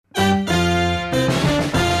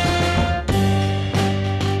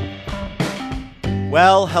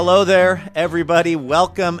Well, hello there, everybody.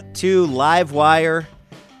 Welcome to Livewire.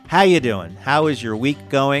 How you doing? How is your week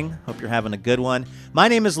going? Hope you're having a good one. My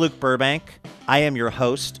name is Luke Burbank. I am your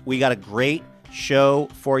host. We got a great show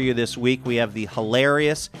for you this week. We have the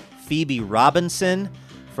hilarious Phoebe Robinson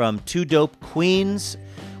from Two Dope Queens.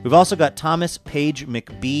 We've also got Thomas Page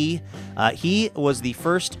McBee. He was the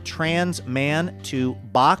first trans man to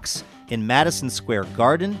box in Madison Square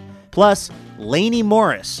Garden. Plus, Lainey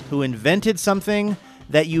Morse, who invented something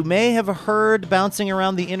that you may have heard bouncing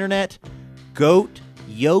around the internet, goat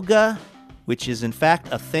yoga, which is in fact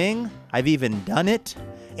a thing. I've even done it.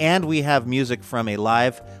 And we have music from a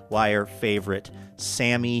Livewire favorite,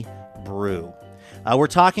 Sammy Brue. We're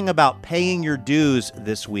talking about paying your dues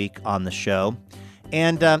this week on the show.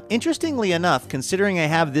 And interestingly enough, considering I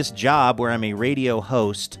have this job where I'm a radio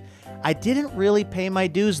host, I didn't really pay my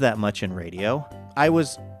dues that much in radio. I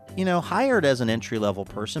was, hired as an entry-level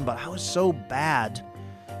person, but I was so bad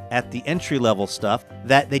at the entry-level stuff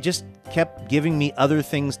that they just kept giving me other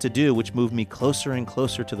things to do, which moved me closer and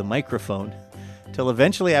closer to the microphone, till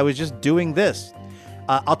eventually I was just doing this.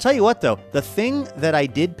 I'll tell you what, though, the thing that I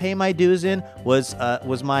did pay my dues in was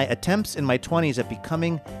my attempts in my 20s at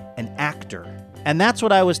becoming an actor. And that's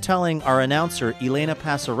what I was telling our announcer, Elena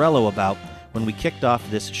Passarello, about when we kicked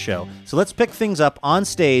off this show. So let's pick things up on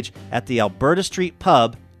stage at the Alberta Street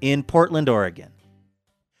Pub in Portland, Oregon.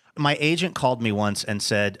 My agent called me once and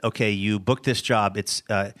said, okay, you booked this job. It's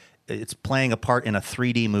playing a part in a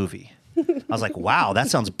 3D movie. I was like, wow, that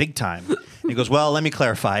sounds big time. And he goes, well, let me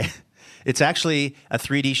clarify. It's actually a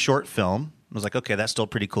 3D short film. I was like, okay, that's still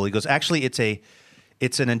pretty cool. He goes, actually,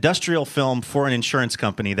 it's an industrial film for an insurance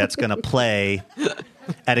company that's going to play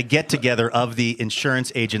at a get-together of the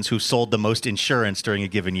insurance agents who sold the most insurance during a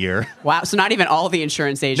given year. Wow, so not even all the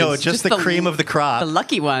insurance agents. No, just the cream of the crop. The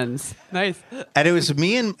lucky ones. Nice. And it was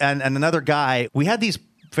me and another guy. We had these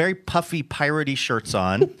very puffy, piratey shirts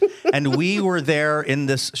on, and we were there in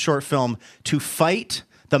this short film to fight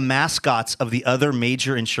the mascots of the other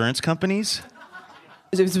major insurance companies.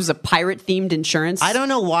 It was a pirate-themed insurance? I don't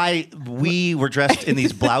know why we were dressed in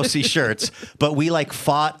these blousy shirts, but we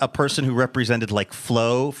fought a person who represented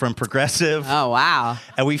Flo from Progressive. Oh, wow.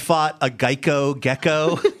 And we fought a Geico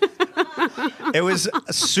gecko. It was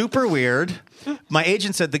super weird. My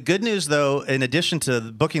agent said the good news, though, in addition to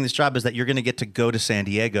booking this job, is that you're going to get to go to San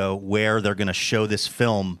Diego where they're going to show this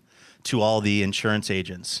film to all the insurance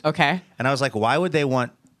agents. Okay. And I was like, why would they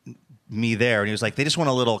want me there? And he was like, they just want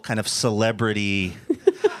a little kind of celebrity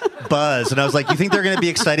buzz. And I was like, you think they're going to be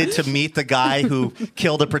excited to meet the guy who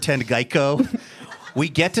killed a pretend Geico? We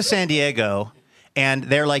get to San Diego, and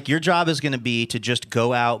they're like, your job is going to be to just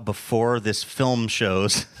go out before this film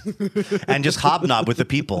shows and just hobnob with the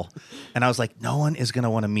people. And I was like, no one is going to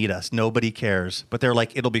want to meet us. Nobody cares. But they're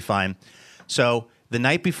like, it'll be fine. So the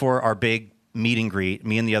night before our big meet and greet,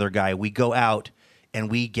 me and the other guy, we go out and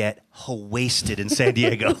we get wasted in San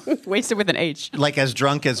Diego. Wasted with an H. Like as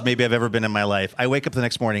drunk as maybe I've ever been in my life. I wake up the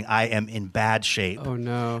next morning, I am in bad shape. Oh,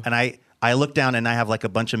 no. And I look down and I have a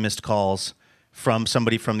bunch of missed calls from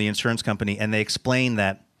somebody from the insurance company, and they explain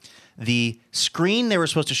that the screen they were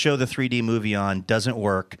supposed to show the 3D movie on doesn't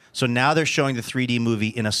work. So now they're showing the 3D movie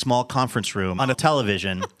in a small conference room on a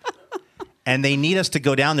television. And they need us to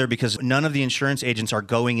go down there because none of the insurance agents are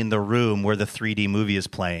going in the room where the 3D movie is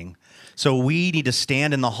playing. So we need to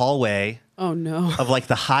stand in the hallway of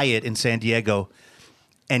the Hyatt in San Diego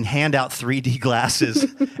and hand out 3D glasses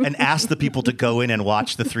and ask the people to go in and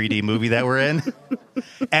watch the 3D movie that we're in.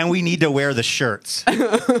 And we need to wear the shirts.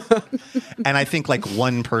 And I think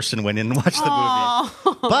one person went in and watched the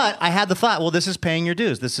movie. But I had the thought, well, this is paying your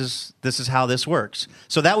dues. This is how this works.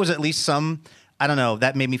 So that was at least some, I don't know,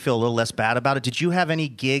 that made me feel a little less bad about it. Did you have any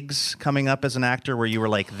gigs coming up as an actor where you were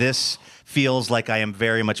like, this feels like I am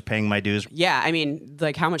very much paying my dues? Yeah, I mean,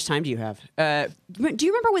 how much time do you have? Do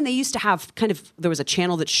you remember when they used to have there was a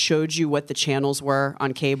channel that showed you what the channels were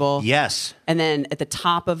on cable? Yes. And then at the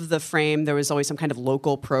top of the frame, there was always some kind of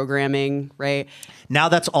local programming, right? Now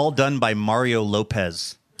that's all done by Mario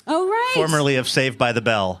Lopez. Oh, right. Formerly of Saved by the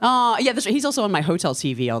Bell. Oh, yeah, that's right. He's also on my hotel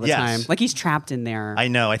TV all the time. He's trapped in there. I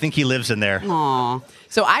know. I think he lives in there. Aw.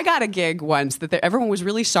 So I got a gig once that everyone was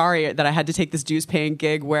really sorry that I had to take this dues-paying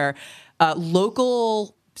gig where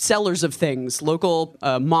local sellers of things, local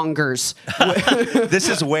mongers. This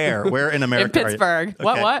is where? Where in America? In Pittsburgh.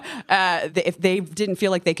 Okay. What? If they didn't feel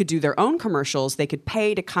like they could do their own commercials, they could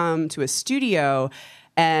pay to come to a studio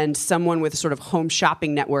and someone with sort of home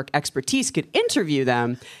shopping network expertise could interview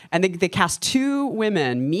them. And they cast two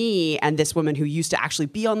women, me and this woman who used to actually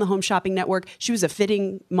be on the home shopping network. She was a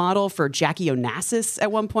fitting model for Jackie Onassis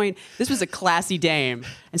at one point. This was a classy dame.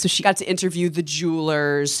 And so she got to interview the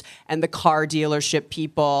jewelers and the car dealership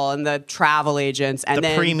people and the travel agents. And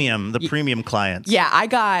the premium clients. Yeah, I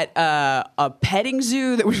got a petting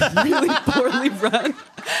zoo that was really poorly run.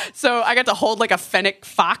 So I got to hold like a fennec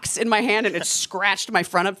fox in my hand, and it scratched my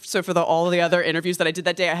front up. So for all the other interviews that I did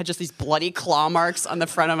that day, I had just these bloody claw marks on the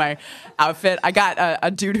front of my outfit. I got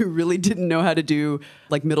a dude who really didn't know how to do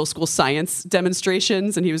like middle school science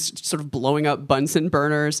demonstrations, and he was sort of blowing up Bunsen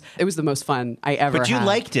burners. It was the most fun I ever had. But you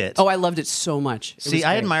liked it. Oh, I loved it so much. See,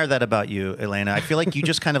 I admire that about you, Elena. I feel like you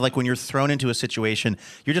just kind of like when you're thrown into a situation,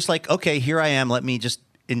 you're just like, okay, here I am. Let me just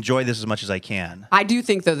enjoy this as much as I can. I do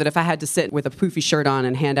think, though, that if I had to sit with a poofy shirt on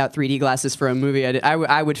and hand out 3D glasses for a movie,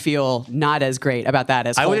 I would feel not as great about that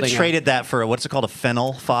as I would have holding traded that for what's it called, a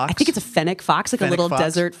fennel fox? I think it's a fennec fox, like Fennec a little fox?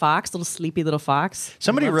 desert fox, little sleepy little fox.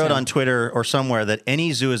 Somebody wrote on Twitter or somewhere that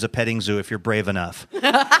any zoo is a petting zoo if you're brave enough.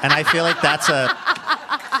 And I feel like that's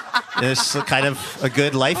it's kind of a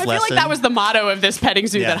good life lesson. I feel like that was the motto of this petting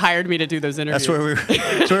zoo that hired me to do those interviews.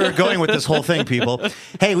 That's where we were going with this whole thing, people.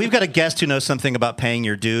 Hey, we've got a guest who knows something about paying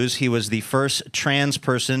your dues. He was the first trans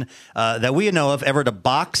person that we know of ever to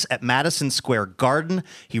box at Madison Square Garden.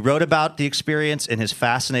 He wrote about the experience in his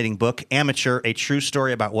fascinating book, Amateur, A True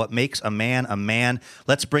Story About What Makes a Man a Man.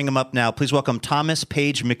 Let's bring him up now. Please welcome Thomas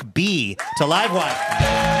Page McBee to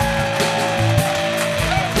Livewire.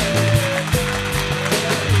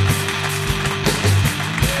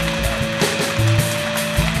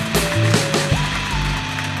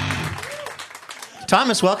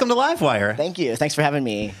 Thomas, welcome to Livewire. Thank you. Thanks for having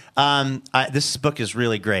me. This book is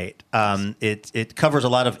really great. It covers a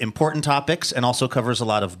lot of important topics and also covers a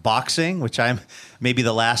lot of boxing, which I'm maybe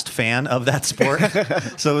the last fan of that sport.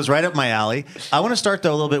 So it was right up my alley. I want to start,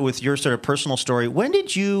 though, a little bit with your sort of personal story. When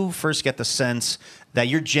did you first get the sense that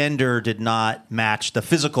your gender did not match the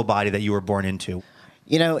physical body that you were born into?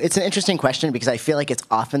 You know, it's an interesting question because I feel like it's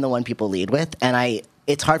often the one people lead with. And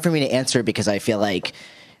it's hard for me to answer because I feel like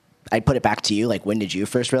I put it back to you. Like, when did you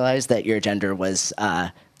first realize that your gender was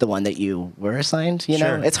the one that you were assigned? You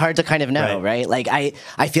know, it's hard to kind of know, right? Like,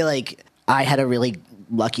 I feel like I had a really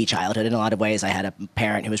lucky childhood in a lot of ways. I had a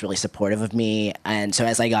parent who was really supportive of me. And so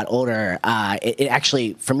as I got older, it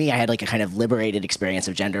actually, for me, I had like a kind of liberated experience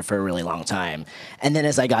of gender for a really long time. And then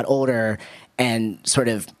as I got older and sort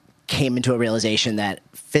of came into a realization that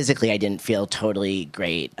physically I didn't feel totally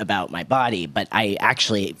great about my body, but I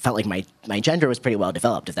actually felt like my gender was pretty well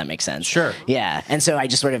developed, if that makes sense. Sure. Yeah. And so I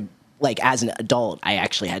just sort of, like, as an adult, I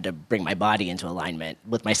actually had to bring my body into alignment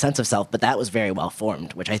with my sense of self, but that was very well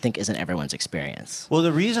formed, which I think isn't everyone's experience. Well,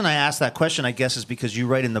 the reason I asked that question, I guess, is because you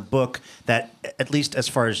write in the book that, at least as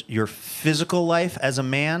far as your physical life as a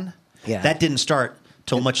man, that didn't start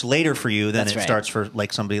till much later for you than starts for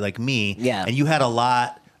like somebody like me. Yeah. And you had a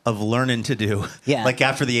lot of learning to do, like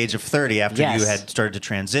after the age of 30, after you had started to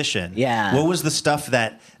transition. Yeah. What was the stuff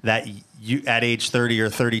that you, at age 30 or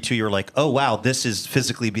 32, you were like, oh, wow, this is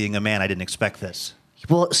physically being a man. I didn't expect this.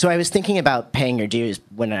 Well, so I was thinking about paying your dues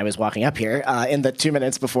when I was walking up here in the 2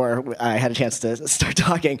 minutes before I had a chance to start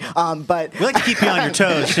talking. But we like to keep you on your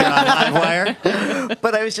toes here on Livewire.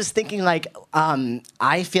 But I was just thinking, like,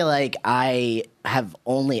 I feel like I have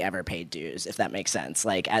only ever paid dues, if that makes sense,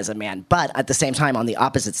 like, as a man. But at the same time, on the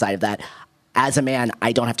opposite side of that, as a man,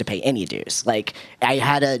 I don't have to pay any dues. Like, I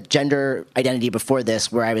had a gender identity before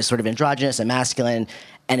this where I was sort of androgynous and masculine.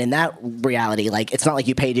 And in that reality, like, it's not like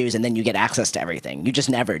you pay dues and then you get access to everything. You just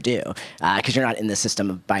never do because you're not in the system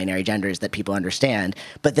of binary genders that people understand.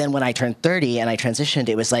 But then when I turned 30 and I transitioned,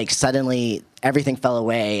 it was like suddenly everything fell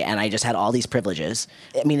away and I just had all these privileges.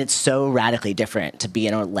 I mean, it's so radically different to be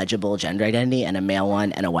in a legible gender identity and a male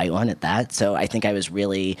one and a white one at that. So I think I was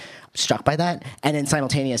really struck by that. And then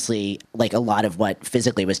simultaneously, like, a lot of what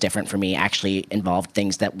physically was different for me actually involved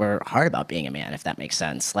things that were hard about being a man, if that makes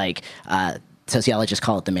sense. Like, sociologists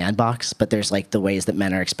call it the man box, but there's like the ways that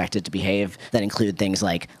men are expected to behave that include things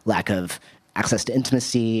like lack of access to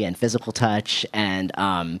intimacy and physical touch and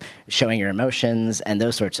showing your emotions and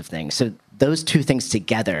those sorts of things. So those two things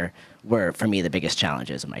together were, for me, the biggest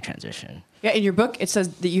challenges of my transition. Yeah, in your book, it says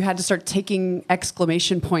that you had to start taking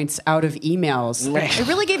exclamation points out of emails. Right. It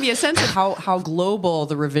really gave you a sense of how global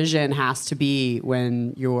the revision has to be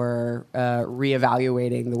when you're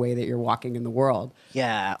reevaluating the way that you're walking in the world.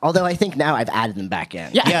 Yeah, although I think now I've added them back in.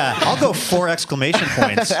 Yeah, I'll go 4 exclamation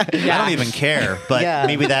points. I don't even care, but Yeah.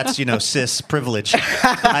 maybe that's, cis privilege.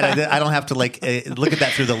 I don't have to look at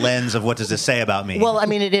that through the lens of what does this say about me. Well, I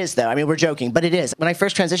mean, it is, though. I mean, we're joking, but it is. When I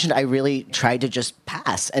first transitioned, I really tried to just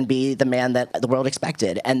pass and be the man that the world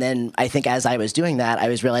expected. And then I think as I was doing that, I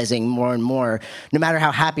was realizing more and more, no matter how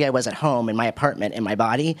happy I was at home, in my apartment, in my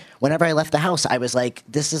body, whenever I left the house, I was like,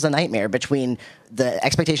 this is a nightmare between the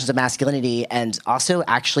expectations of masculinity and also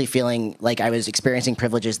actually feeling like I was experiencing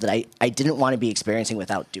privileges that I didn't want to be experiencing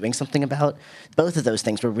without doing something about. Both of those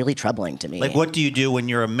things were really troubling to me. Like, what do you do when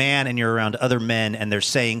you're a man and you're around other men and they're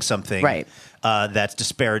saying something Right. That's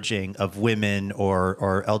disparaging of women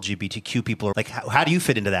or LGBTQ people? Like, how do you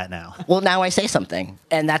fit into that now? Well, now I say something.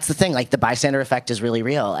 And that's the thing. Like, the bystander effect is really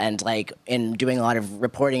real. And, like, in doing a lot of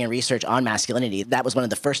reporting and research on masculinity, that was one of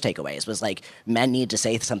the first takeaways was, like, men need to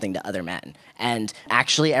say something to other men. And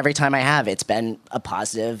actually, every time I have, it's been a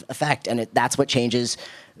positive effect. And that's what changes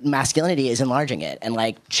masculinity, is enlarging it and,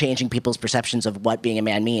 like, changing people's perceptions of what being a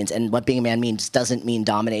man means. And what being a man means doesn't mean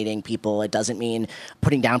dominating people. It doesn't mean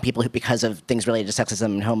putting down people because of things related to sexism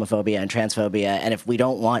and homophobia and transphobia. And if we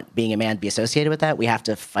don't want being a man to be associated with that, we have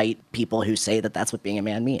to fight people who say that that's what being a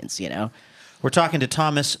man means, We're talking to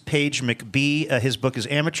Thomas Page McBee. His book is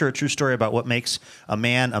Amateur, a true story about what makes a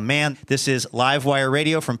man a man. This is Livewire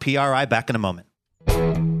Radio from PRI. Back in a moment.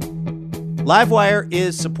 Livewire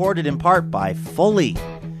is supported in part by Fully.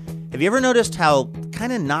 Have you ever noticed how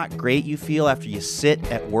kind of not great you feel after you sit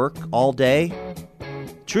at work all day?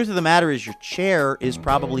 Truth of the matter is your chair is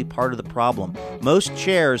probably part of the problem. Most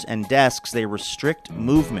chairs and desks, they restrict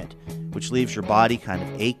movement, which leaves your body kind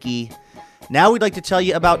of achy. Now we'd like to tell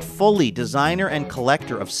you about Fully, designer and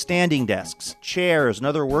collector of standing desks, chairs, and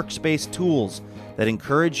other workspace tools that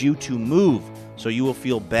encourage you to move so you will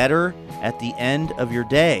feel better at the end of your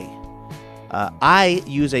day. I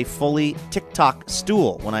use a Fully TikTok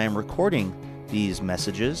stool when I am recording these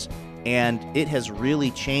messages, and it has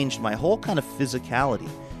really changed my whole kind of physicality.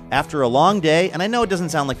 After a long day, and I know it doesn't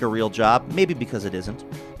sound like a real job, maybe because it isn't,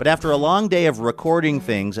 but after a long day of recording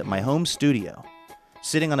things at my home studio,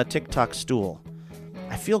 sitting on a TikTok stool,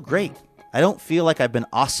 I feel great. I don't feel like I've been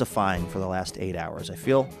ossifying for the last 8 hours. I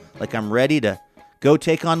feel like I'm ready to go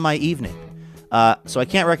take on my evening. So I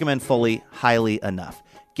can't recommend Fully highly enough.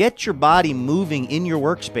 Get your body moving in your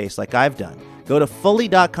workspace like I've done. Go to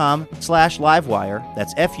fully.com/livewire.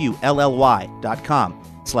 That's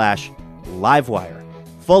FULLY.com/livewire.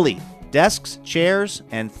 Fully. Desks, chairs,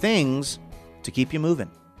 and things to keep you moving.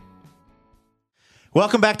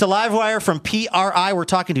 Welcome back to Livewire from PRI. We're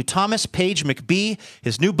talking to Thomas Page McBee.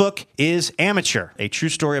 His new book is Amateur, a true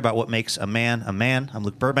story about what makes a man a man. I'm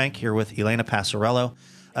Luke Burbank here with Elena Passarello.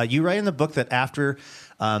 You write in the book that after,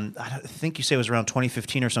 I think you say it was around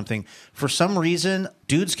 2015 or something, for some reason,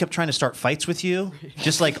 dudes kept trying to start fights with you,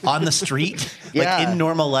 just like on the street, like in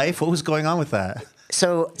normal life. What was going on with that?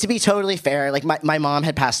 So to be totally fair, like my mom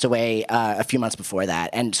had passed away a few months before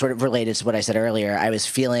that, and sort of related to what I said earlier, I was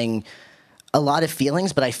feeling a lot of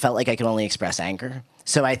feelings, but I felt like I could only express anger.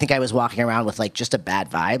 So I think I was walking around with like just a bad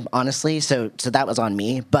vibe, honestly. So that was on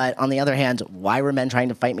me. But on the other hand, why were men trying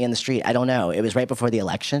to fight me in the street? I don't know. It was right before the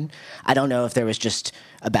election. I don't know if there was just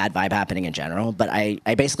a bad vibe happening in general. But I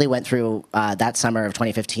basically went through that summer of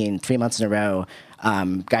 2015, 3 months in a row,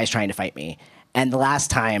 guys trying to fight me. And the last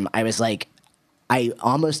time I was like, I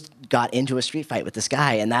almost got into a street fight with this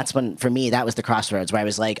guy. And that's when, for me, that was the crossroads where I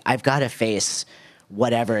was like, I've got to face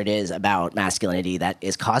whatever it is about masculinity that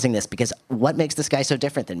is causing this, because what makes this guy so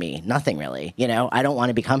different than me? Nothing really. I don't want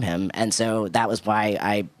to become him. And so that was why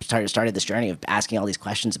I started this journey of asking all these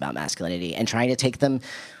questions about masculinity and trying to take them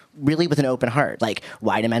really with an open heart. Like,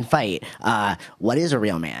 why do men fight? What is a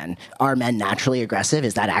real man? Are men naturally aggressive?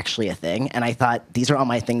 Is that actually a thing? And I thought, these are all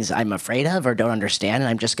my things I'm afraid of or don't understand, and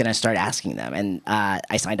I'm just going to start asking them. And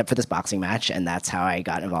I signed up for this boxing match, and that's how I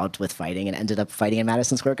got involved with fighting and ended up fighting in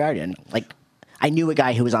Madison Square Garden. Like, I knew a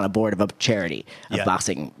guy who was on a board of a charity of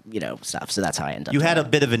boxing, stuff. So that's how I ended up. You had a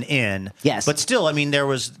bit of an in. Yes. But still, I mean,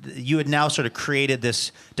 you had now sort of created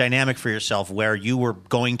this dynamic for yourself where you were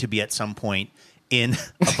going to be at some point in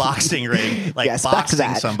a boxing ring, like yes,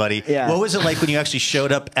 boxing somebody. Yeah. What was it like when you actually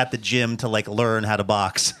showed up at the gym to like learn how to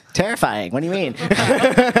box? Terrifying. What do you mean?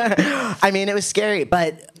 I mean, it was scary,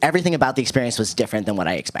 but everything about the experience was different than what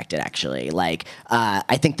I expected, actually. Like,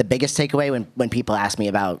 I think the biggest takeaway when people ask me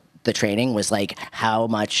about the training was like how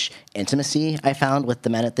much intimacy I found with the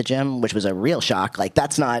men at the gym, which was a real shock. Like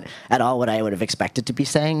that's not at all what I would have expected to be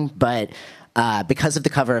saying, but because of the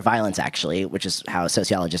cover of Violence, actually, which is how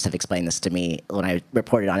sociologists have explained this to me when I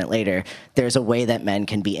reported on it later, there's a way that men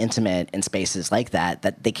can be intimate in spaces like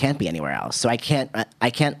that they can't be anywhere else. So I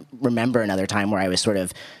can't remember another time where I was sort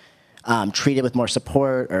of treated with more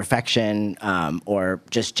support or affection, or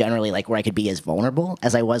just generally like where I could be as vulnerable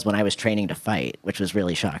as I was when I was training to fight, which was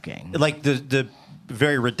really shocking. Like the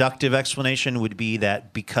very reductive explanation would be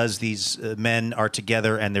that because these men are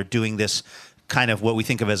together and they're doing this kind of what we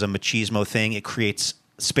think of as a machismo thing, it creates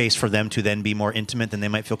space for them to then be more intimate than they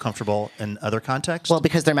might feel comfortable in other contexts? Well,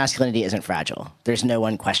 because their masculinity isn't fragile. There's no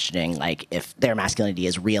one questioning like if their masculinity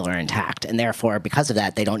is real or intact, and therefore, because of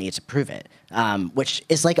that, they don't need to prove it, which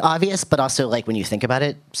is like obvious, but also like when you think about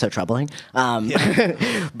it, so troubling.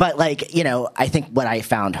 But like, you know, I think what I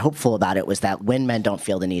found hopeful about it was that when men don't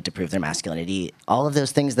feel the need to prove their masculinity, all of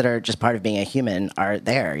those things that are just part of being a human are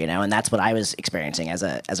there, you know, and that's what I was experiencing as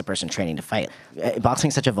a person training to fight. Boxing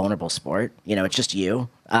is such a vulnerable sport, you know, it's just you.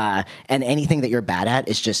 And anything that you're bad at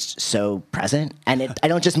is just so present. And I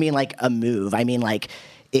don't just mean like a move. I mean like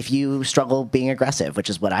if you struggle being aggressive, which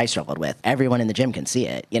is what I struggled with, everyone in the gym can see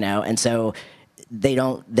it, you know? And so they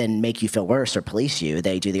don't then make you feel worse or police you.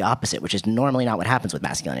 They do the opposite, which is normally not what happens with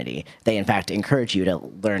masculinity. They, in fact, encourage you to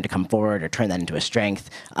learn to come forward or turn that into a strength.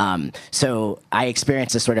 So I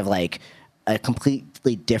experienced a sort of like a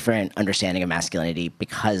completely different understanding of masculinity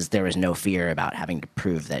because there was no fear about having to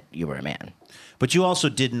prove that you were a man. But you also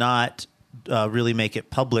did not really make it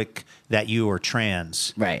public that you were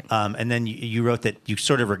trans. Right. And then you wrote that you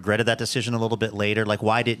sort of regretted that decision a little bit later. Like,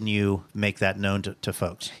 why didn't you make that known to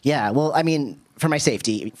folks? Yeah, well, I mean, for my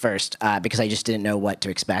safety first, because I just didn't know what to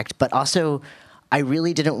expect. But also, I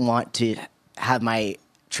really didn't want to have my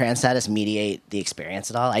trans status mediate the experience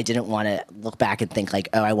at all. I didn't want to look back and think like,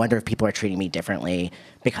 oh, I wonder if people are treating me differently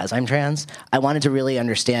because I'm trans. I wanted to really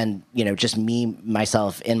understand, you know, just me,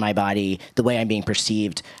 myself in my body, the way I'm being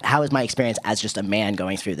perceived. How is my experience as just a man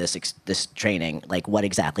going through this training? Like, what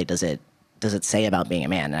exactly does it say about being a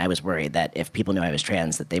man? And I was worried that if people knew I was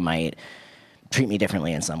trans, that they might treat me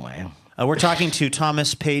differently in some way. We're talking to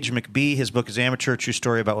Thomas Page McBee. His book is Amateur, True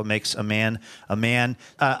Story About What Makes a Man a Man.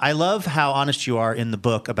 I love how honest you are in the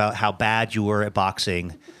book about how bad you were at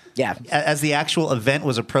boxing. Yeah. As the actual event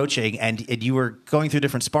was approaching and you were going through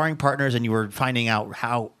different sparring partners and you were finding out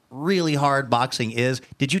how really hard boxing is,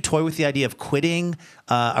 did you toy with the idea of quitting?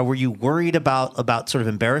 Or were you worried about sort of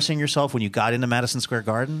embarrassing yourself when you got into Madison Square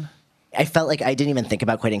Garden? I felt like I didn't even think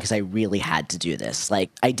about quitting because I really had to do this.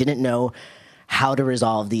 Like, I didn't know how to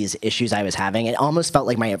resolve these issues I was having. It almost felt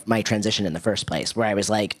like my transition in the first place, where I was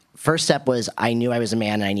like, first step was I knew I was a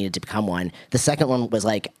man and I needed to become one. The second one was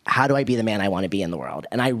like, how do I be the man I want to be in the world?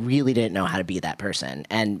 And I really didn't know how to be that person.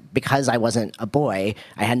 And because I wasn't a boy,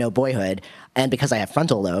 I had no boyhood. And because I have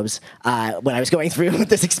frontal lobes, when I was going through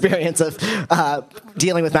this experience of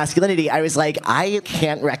dealing with masculinity, I was like, I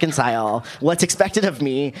can't reconcile what's expected of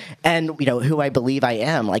me and, you know, who I believe I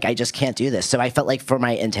am. Like, I just can't do this. So I felt like for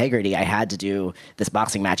my integrity, I had to do this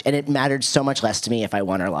boxing match. And it mattered so much less to me if I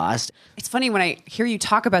won or lost. It's funny when I hear you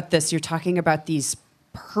talk about this, you're talking about these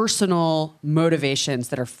personal motivations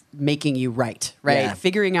that are making you right? Yeah.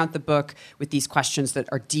 Figuring out the book with these questions that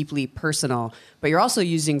are deeply personal, but you're also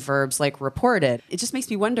using verbs like reported. It just makes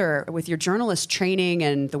me wonder, with your journalist training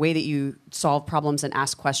and the way that you solve problems and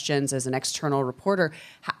ask questions as an external reporter,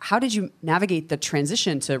 how did you navigate the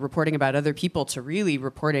transition to reporting about other people to really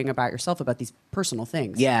reporting about yourself, about these personal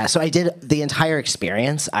things? Yeah, so I did the entire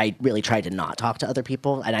experience. I really tried to not talk to other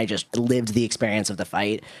people, and I just lived the experience of the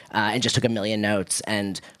fight and just took a million notes and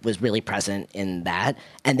was really present in that.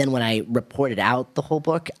 And then when I reported out the whole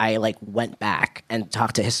book, I went back and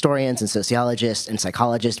talked to historians and sociologists and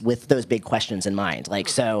psychologists with those big questions in mind.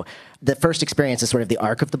 So the first experience is sort of the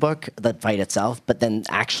arc of the book, the fight itself, but then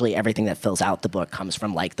actually everything that fills out the book comes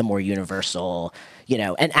from the more universal,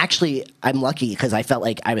 and actually I'm lucky because I felt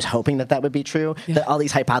like I was hoping that would be true, that all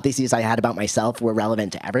these hypotheses I had about myself were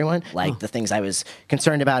relevant to everyone. The things I was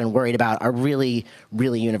concerned about and worried about are really,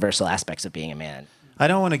 really universal aspects of being a man. I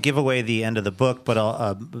don't want to give away the end of the book, but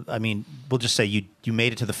we'll just say you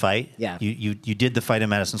made it to the fight. Yeah. You did the fight in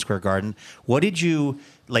Madison Square Garden. What did you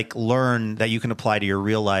learn that you can apply to your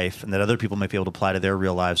real life and that other people might be able to apply to their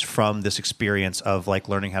real lives from this experience of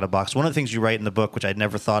learning how to box? One of the things you write in the book, which I'd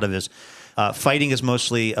never thought of, is fighting is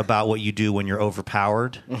mostly about what you do when you're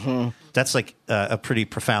overpowered. Mm-hmm. That's a pretty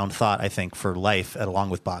profound thought, I think, for life along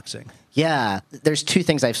with boxing. Yeah, there's two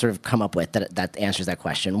things I've sort of come up with that answers that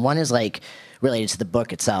question. One is like related to the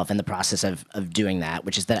book itself and the process of doing that,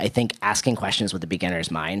 which is that I think asking questions with a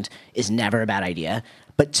beginner's mind is never a bad idea.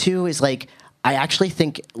 But two is like, I actually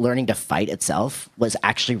think learning to fight itself was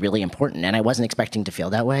actually really important, and I wasn't expecting to feel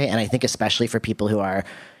that way. And I think especially for people who are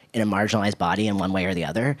in a marginalized body in one way or the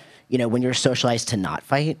other, you know, when you're socialized to not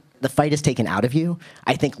fight, the fight is taken out of you.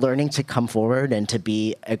 I think learning to come forward and to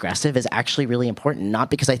be aggressive is actually really important,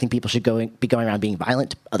 not because I think people should be going around being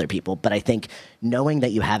violent to other people, but I think knowing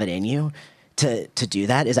that you have it in you to do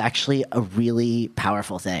that is actually a really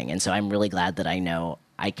powerful thing. And so I'm really glad that I know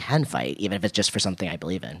I can fight, even if it's just for something I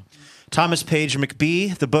believe in. Thomas Page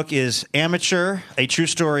McBee. The book is Amateur, a true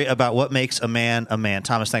story about what makes a man a man.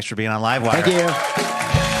 Thomas, thanks for being on Livewire. Thank you.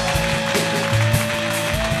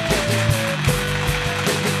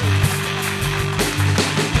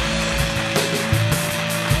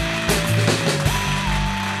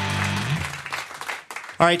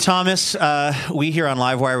 All right, Thomas, we here on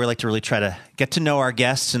Livewire, we like to really try to get to know our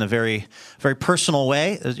guests in a very, very personal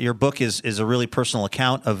way. Your book is a really personal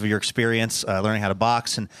account of your experience learning how to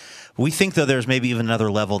box. And we think, though, there's maybe even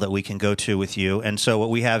another level that we can go to with you. And so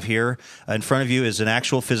what we have here in front of you is an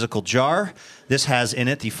actual physical jar. This has in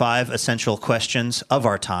it the 5 essential questions of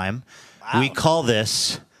our time. Wow. We call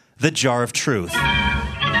this the Jar of Truth.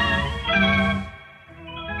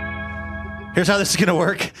 Here's how this is going to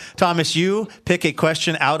work. Thomas, you pick a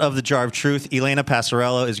question out of the Jar of Truth. Elena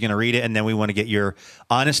Passarello is going to read it, and then we want to get your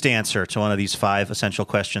honest answer to one of these 5 essential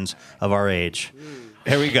questions of our age.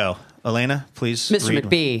 Here we go. Elena, please Mr. read.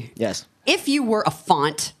 McBee. Yes. If you were a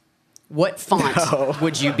font, what font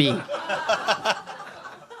would you be? I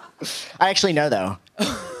actually know, though.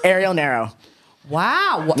 Arial Narrow.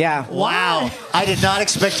 Wow. Yeah. Wow. I did not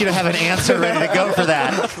expect you to have an answer ready to go for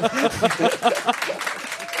that.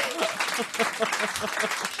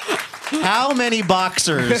 How many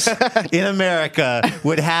boxers in America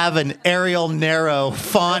would have an Arial Narrow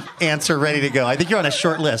font answer ready to go? I think you're on a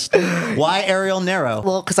short list. Why Arial Narrow?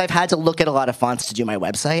 Well, because I've had to look at a lot of fonts to do my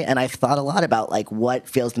website, and I've thought a lot about like what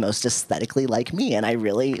feels the most aesthetically like me, and I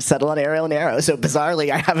really settled on Arial Narrow. So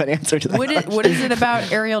bizarrely, I have an answer to that. What is it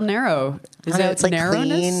about Arial Narrow? Is it it's like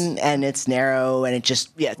narrowness? clean and it's narrow, and it just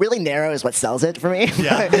really narrow is what sells it for me.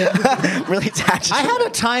 Yeah. Really attached. I had a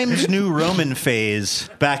Times New Roman phase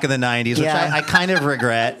back in the 90s, which Yeah. I kind of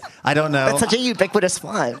regret. I don't know. That's such a ubiquitous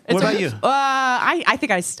font. What about you? I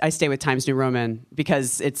think I stay with Times New Roman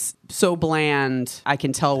because it's so bland. I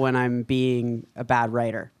can tell when I'm being a bad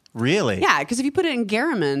writer. Really? Yeah, because if you put it in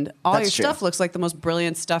Garamond, all That's your true. stuff looks like the most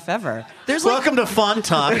brilliant stuff ever. There's Welcome to Font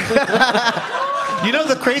Talk. You know,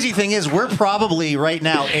 the crazy thing is we're probably right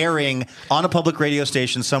now airing on a public radio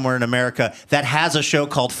station somewhere in America that has a show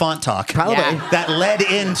called Font Talk. Probably. Yeah. That led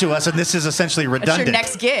into us, and this is essentially That's redundant. your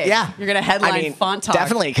next gig. Yeah. You're going to headline Font Talk.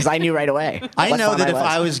 Definitely, because I knew right away. I what know font that if was.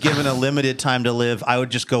 I was given a limited time to live, I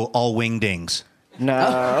would just go all wingdings. No.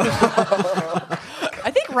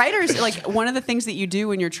 I think writers, like, one of the things that you do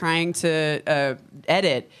when you're trying to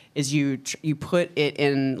edit is you put it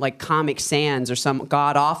in, like, Comic Sans or some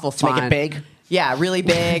god-awful font. Make it big? Yeah, really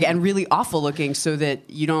big and really awful looking so that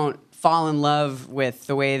you don't fall in love with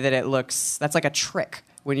the way that it looks. That's like a trick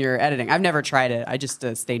when you're editing. I've never tried it. I just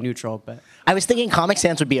stay neutral. But I was thinking Comic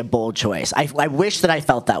Sans would be a bold choice. I wish that I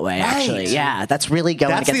felt that way, actually. Right. Yeah, that's really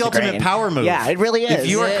going That's against the ultimate grain. power move. Yeah, it really is. If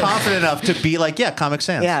you are confident enough to be like, yeah, Comic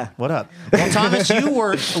Sans. Yeah. What up? Well, Thomas, you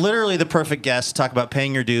were literally the perfect guest to talk about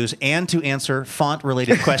paying your dues and to answer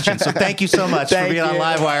font-related questions. So thank you so much for being on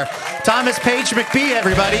Livewire. Thomas Page McBee,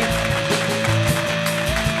 everybody.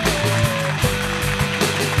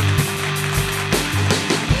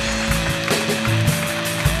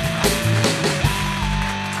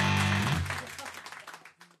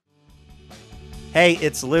 Hey,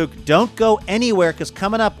 it's Luke. Don't go anywhere because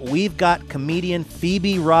coming up, we've got comedian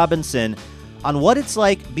Phoebe Robinson on what it's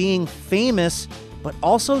like being famous, but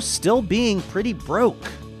also still being pretty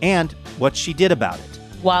broke, and what she did about it.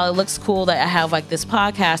 While it looks cool that I have like this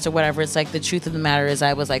podcast or whatever, it's like the truth of the matter is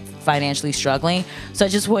I was like financially struggling. So I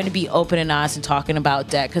just wanted to be open and honest and talking about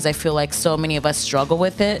debt because I feel like so many of us struggle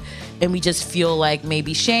with it and we just feel like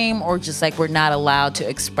maybe shame or just like we're not allowed to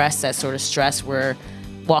express that sort of stress we're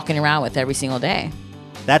walking around with every single day.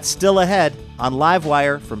 That's still ahead on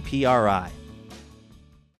Livewire from PRI.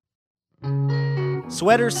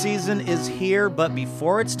 Sweater season is here, but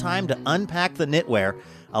before it's time to unpack the knitwear,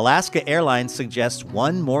 Alaska Airlines suggests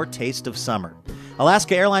one more taste of summer.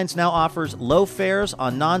 Alaska Airlines now offers low fares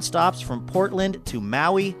on nonstops from Portland to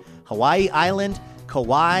Maui, Hawaii Island,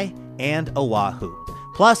 Kauai, and Oahu.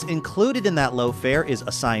 Plus, included in that low fare is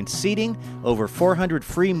assigned seating, over 400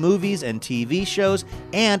 free movies and TV shows,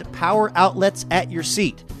 and power outlets at your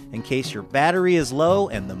seat in case your battery is low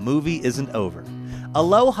and the movie isn't over.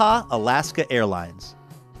 Aloha Alaska Airlines.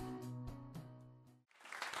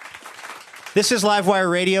 This is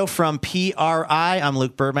Livewire Radio from PRI. I'm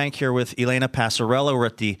Luke Burbank here with Elena Passarello. We're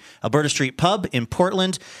at the Alberta Street Pub in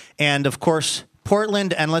Portland. And, of course,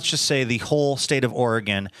 Portland, and let's just say the whole state of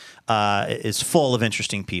Oregon, is full of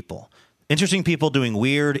interesting people. Interesting people doing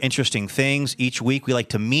weird, interesting things. Each week we like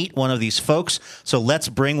to meet one of these folks. So let's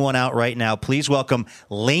bring one out right now. Please welcome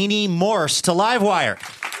Lainey Morse to Livewire.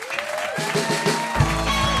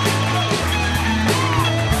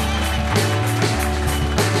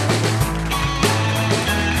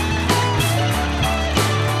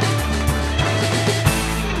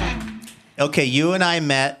 Okay, you and I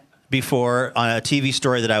met before on a TV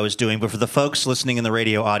story that I was doing, but for the folks listening in the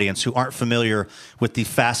radio audience who aren't familiar with the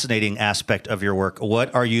fascinating aspect of your work,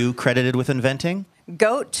 what are you credited with inventing?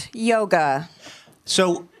 Goat yoga.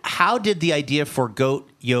 So how did the idea for goat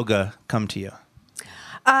yoga come to you?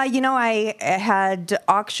 I had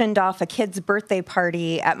auctioned off a kid's birthday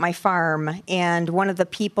party at my farm, and one of the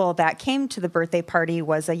people that came to the birthday party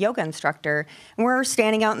was a yoga instructor. And we're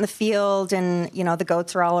standing out in the field, and, the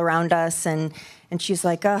goats are all around us, and she's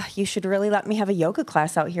like, you should really let me have a yoga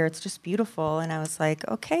class out here. It's just beautiful. And I was like,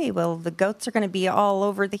 okay, well, the goats are going to be all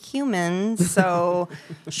over the humans, so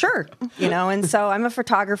sure. And so I'm a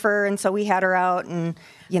photographer, and so we had her out, and,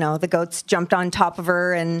 the goats jumped on top of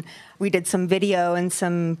her, and we did some video and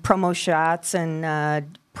some promo shots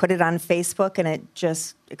and put it on Facebook, and it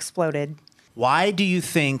just exploded. Why do you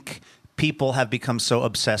think people have become so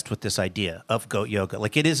obsessed with this idea of goat yoga?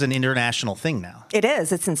 Like, it is an international thing now. It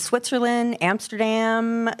is. It's in Switzerland,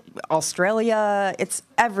 Amsterdam, Australia. It's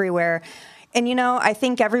everywhere. And, I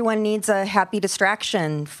think everyone needs a happy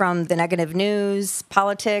distraction from the negative news,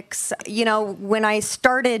 politics. When I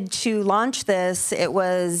started to launch this, it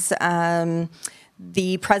was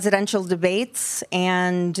the presidential debates,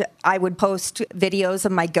 and I would post videos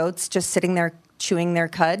of my goats just sitting there chewing their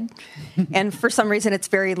cud. And for some reason, it's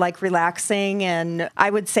very relaxing. And I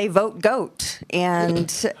would say vote goat.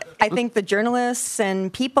 And I think the journalists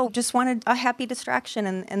and people just wanted a happy distraction.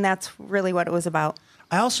 And that's really what it was about.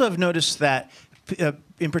 I also have noticed that,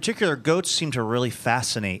 in particular, goats seem to really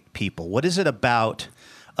fascinate people. What is it about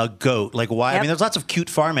a goat? Like, why? Yep. I mean, there's lots of cute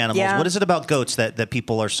farm animals. Yeah. What is it about goats that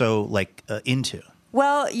people are so into?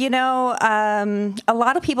 Well, a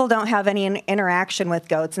lot of people don't have any interaction with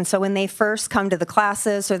goats. And so when they first come to the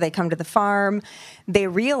classes or they come to the farm, they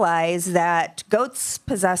realize that goats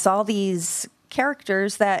possess all these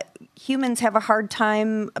characters that humans have a hard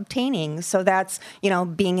time obtaining. So that's,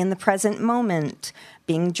 being in the present moment,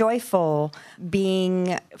 being joyful,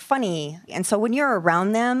 being funny. And so when you're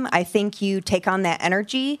around them, I think you take on that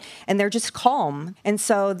energy and they're just calm. And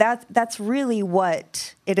so that's really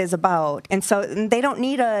what it is about. And so they don't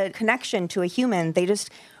need a connection to a human. They just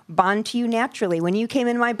bond to you naturally. When you came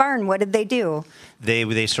in my barn, what did they do?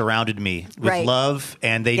 They surrounded me with love,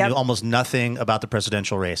 and they knew almost nothing about the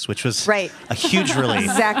presidential race, which was a huge relief.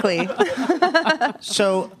 Exactly.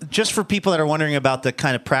 So just for people that are wondering about the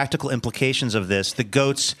kind of practical implications of this, the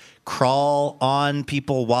goats crawl on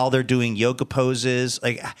people while they're doing yoga poses.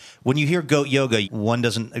 Like, when you hear goat yoga, one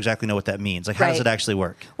doesn't exactly know what that means. Like, how does it actually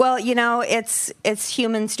work? Well, it's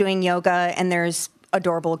humans doing yoga, and there's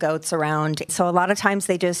adorable goats around. So a lot of times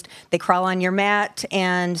they crawl on your mat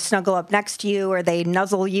and snuggle up next to you, or they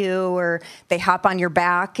nuzzle you, or they hop on your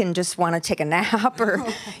back and just want to take a nap, or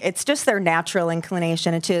it's just their natural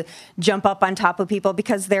inclination to jump up on top of people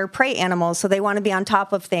because they're prey animals. So they want to be on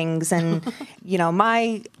top of things. And,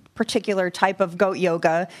 my particular type of goat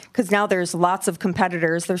yoga, because now there's lots of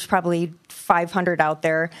competitors. There's probably 500 out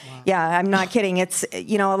there. Wow. Yeah, I'm not kidding. It's,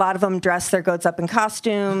 a lot of them dress their goats up in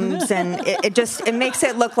costumes, and it makes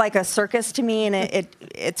it look like a circus to me, and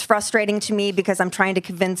it's frustrating to me because I'm trying to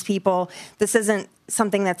convince people this isn't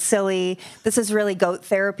something that's silly. This is really goat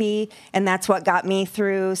therapy, and that's what got me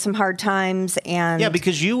through some hard times. And yeah,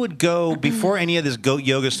 because you would go, before any of this goat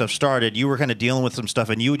yoga stuff started, you were kind of dealing with some stuff,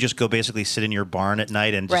 and you would just go basically sit in your barn at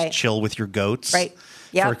night and just chill with your goats. Right.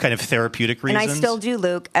 Yep. For kind of therapeutic reasons. And I still do,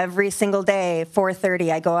 Luke. Every single day,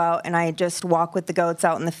 4:30, I go out and I just walk with the goats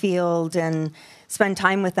out in the field and spend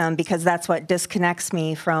time with them, because that's what disconnects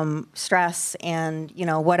me from stress and,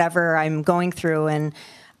 whatever I'm going through. And,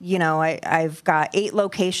 I've got 8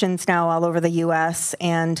 locations now all over the U.S.,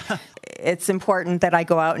 and it's important that I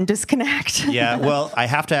go out and disconnect. Yeah, well, I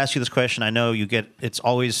have to ask you this question. I know it's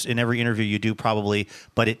always in every interview you do probably,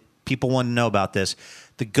 but people want to know about this.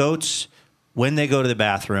 The goats when they go to the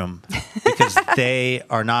bathroom because they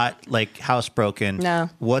are not like housebroken. No.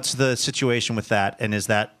 What's the situation with that? And is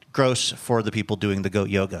that gross for the people doing the goat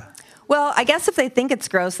yoga? Well, I guess if they think it's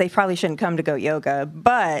gross, they probably shouldn't come to goat yoga.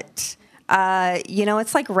 But,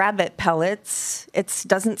 it's like rabbit pellets. It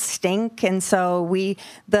doesn't stink. And so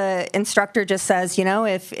the instructor just says,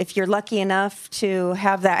 if you're lucky enough to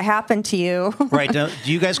have that happen to you. Right. Do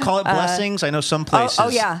you guys call it blessings? I know some places. Oh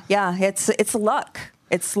yeah. Yeah. It's luck.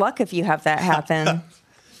 It's luck if you have that happen.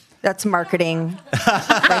 That's marketing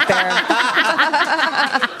right there.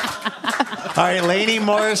 All right, Lainey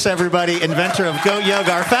Morse, everybody, inventor of goat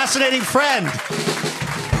yoga, our fascinating friend.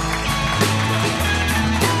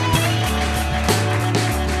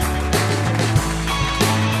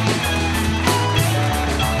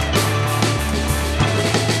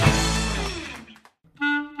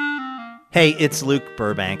 Hey, it's Luke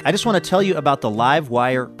Burbank. I just want to tell you about the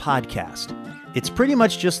Livewire podcast. It's pretty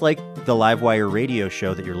much just like the Livewire radio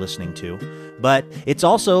show that you're listening to, but it's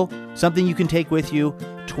also something you can take with you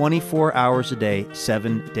 24 hours a day,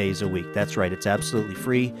 7 days a week. That's right. It's absolutely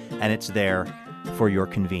free, and it's there for your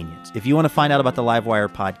convenience. If you want to find out about the Livewire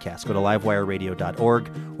podcast, go to livewireradio.org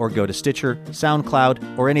or go to Stitcher,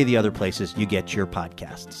 SoundCloud, or any of the other places you get your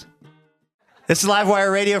podcasts. This is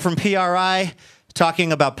Livewire Radio from PRI,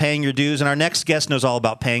 talking about paying your dues, and our next guest knows all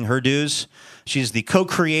about paying her dues. She's the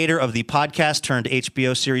co-creator of the podcast turned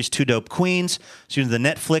HBO series Two Dope Queens. She's in the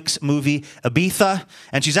Netflix movie Ibiza,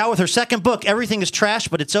 and she's out with her second book, Everything is Trash,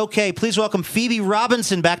 But It's Okay. Please welcome Phoebe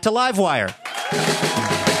Robinson back to Livewire.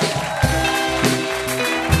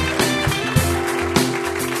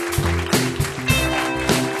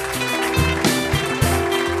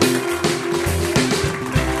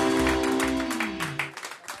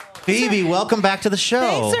 Phoebe, welcome back to the show.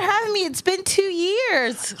 Thanks for having me. It's been 2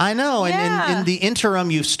 years. I know. Yeah. And in the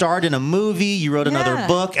interim, you starred in a movie, you wrote another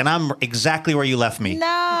book, and I'm exactly where you left me.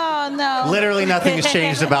 No. Literally nothing has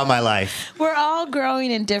changed about my life. We're all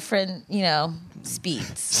growing in different,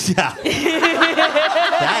 speeds. Yeah.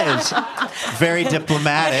 That is very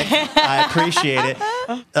diplomatic. I appreciate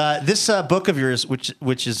it. This book of yours,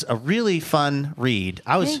 which is a really fun read.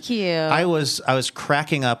 Thank you. I was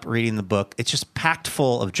cracking up reading the book. It's just packed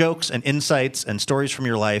full of jokes and insights and stories from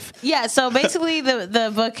your life. Yeah, so basically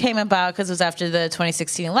the book came about because it was after the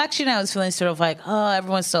 2016 election. I was feeling sort of like,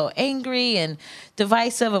 everyone's so angry and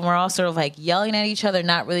divisive, and we're all sort of like yelling at each other,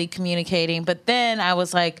 not really communicating. But then I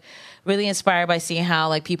was like really inspired by seeing how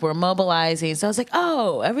like people were mobilizing. So I was like,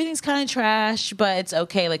 everything's kind of trash, but it's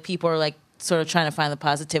okay. Like people are like sort of trying to find the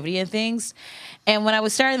positivity in things. And when I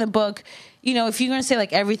was starting the book, if you're going to say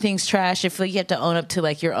like everything's trash, I feel like you have to own up to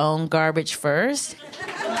like your own garbage first.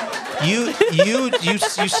 You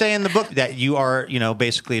say in the book that you are,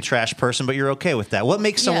 basically a trash person, but you're okay with that. What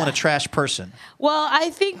makes someone a trash person? Well, I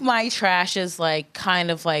think my trash is like kind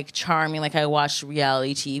of like charming. Like I watch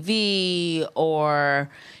reality TV, or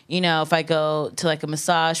if I go to like a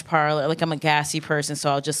massage parlor, like I'm a gassy person, so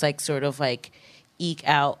I'll just like sort of like eke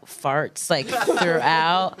out farts like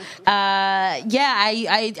throughout. I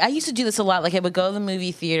used to do this a lot. Like I would go to the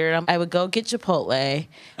movie theater, and I would go get Chipotle,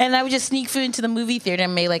 and I would just sneak food into the movie theater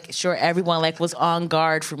and make like sure everyone like was on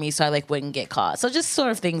guard for me, so I like wouldn't get caught. So just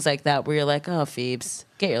sort of things like that where you're like, Phoebes,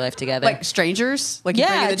 get your life together. Like strangers? Like you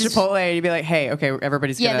bring in the Chipotle and you'd be like, hey, okay,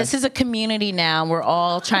 everybody's gonna... Yeah, this is a community now. We're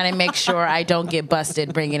all trying to make sure I don't get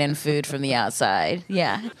busted bringing in food from the outside.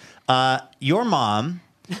 Yeah. Your mom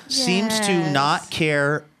seems to not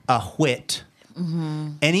care a whit.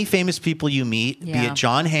 Mm-hmm. Any famous people you meet, be it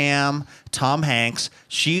John Hamm, Tom Hanks,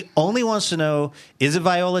 she only wants to know, is it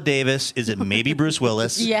Viola Davis? Is it maybe Bruce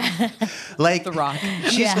Willis? Yeah. Like, The Rock.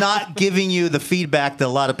 She's not giving you the feedback that a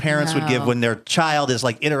lot of parents would give when their child is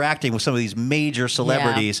like interacting with some of these major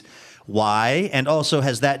celebrities. Why? And also,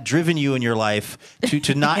 has that driven you in your life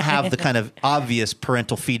to not have the kind of obvious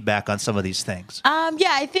parental feedback on some of these things?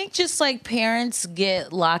 I think just like parents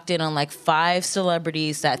get locked in on like 5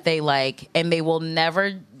 celebrities that they like, and they will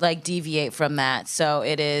never like deviate from that. So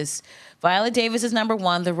it is Viola Davis is number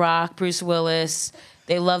 1, The Rock, Bruce Willis.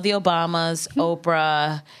 They love the Obamas,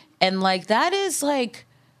 Oprah, and like that is like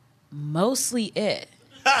mostly it.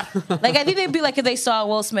 Like I think they'd be like, if they saw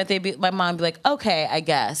Will Smith, my mom would be like, okay, I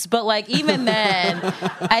guess. But like even then,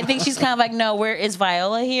 I think she's kind of like, no, where is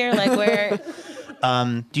Viola here? Like where?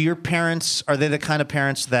 Do your parents, are they the kind of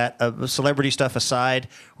parents that, celebrity stuff aside,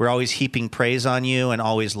 were always heaping praise on you and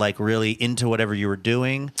always like really into whatever you were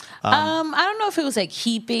doing? I don't know if it was like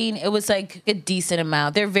heaping. It was like a decent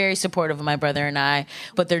amount. They're very supportive of my brother and I,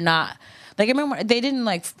 but they're not Like, I remember they didn't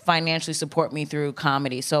like financially support me through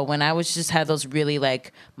comedy. So when I was just had those really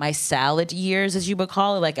like my salad years, as you would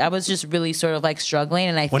call it, like I was just really sort of like struggling.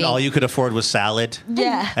 And when all you could afford was salad.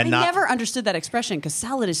 Yeah. I never understood that expression because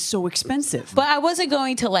salad is so expensive. But I wasn't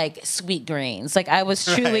going to like Sweet Greens. Like I was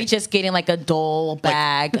truly just getting like a Dole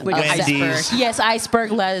bag. Like of Wendy's. Yes,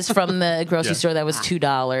 iceberg lettuce from the grocery store that was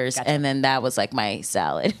 $2. And then that was like my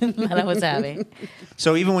salad that I was having.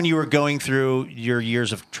 So even when you were going through your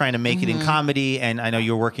years of trying to make it in comedy, and I know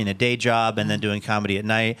you were working a day job and then doing comedy at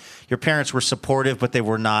night, your parents were supportive, but they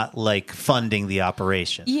were not like funding the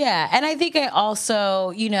operation. Yeah. And I think I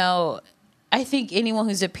also, I think anyone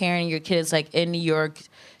who's a parent and your kid is like in New York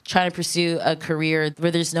trying to pursue a career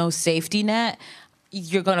where there's no safety net,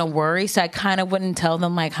 you're going to worry. So I kind of wouldn't tell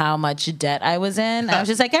them like how much debt I was in. I was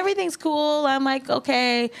just like, everything's cool. I'm like,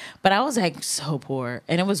 okay. But I was like so poor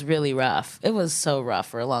and it was really rough. It was so rough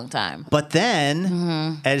for a long time. But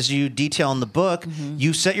then, as you detail in the book,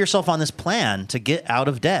 you set yourself on this plan to get out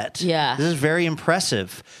of debt. Yeah. This is very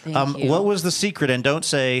impressive. Thank you. What was the secret? And don't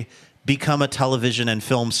say become a television and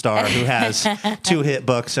film star who has 2 hit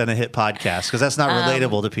books and a hit podcast, because that's not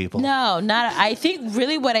relatable to people. No, not. I think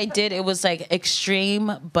really what I did, it was like extreme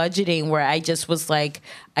budgeting where I just was like,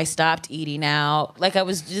 I stopped eating out. Like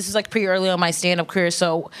this is like pretty early on my stand-up career.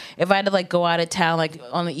 So if I had to like go out of town, like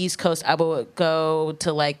on the East Coast, I would go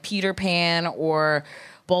to like Peter Pan or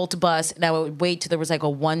Bolt bus, and I would wait till there was like a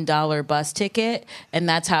 $1 bus ticket, and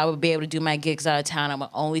that's how I would be able to do my gigs out of town. I would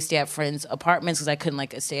only stay at friends' apartments because I couldn't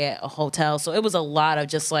like stay at a hotel. So it was a lot of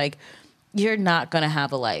just like, you're not gonna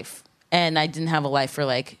have a life, and I didn't have a life for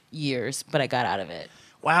like years, but I got out of it.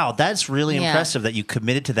 Wow, that's really impressive that you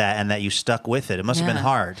committed to that and that you stuck with it. It must have been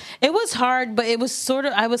hard. It was hard, but it was sort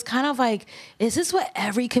of, I was kind of like, is this what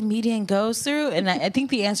every comedian goes through? And I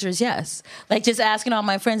think the answer is yes. Like just asking all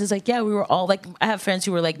my friends, it's like, yeah, we were all like, I have friends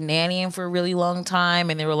who were like nannying for a really long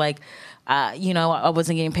time, and they were like, I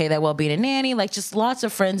wasn't getting paid that well being a nanny. Like just lots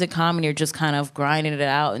of friends in comedy are just kind of grinding it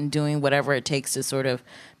out and doing whatever it takes to sort of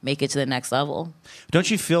make it to the next level.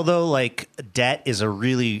 Don't you feel though like debt is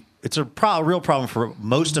it's a real problem for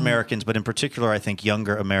most Americans, but in particular, I think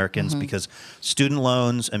younger Americans, because student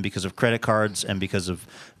loans and because of credit cards and because of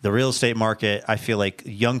the real estate market, I feel like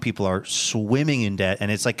young people are swimming in debt,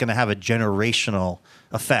 and it's like going to have a generational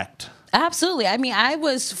effect. Absolutely. I mean, I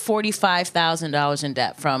was $45,000 in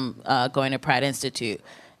debt from going to Pratt Institute.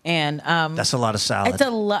 And that's a lot of salad. It's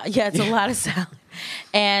a lot. Yeah, it's a lot of salad.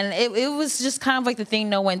 And it was just kind of like the thing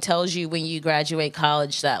no one tells you when you graduate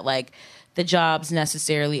college, that like the jobs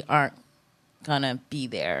necessarily aren't gonna be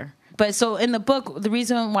there. But so in the book, the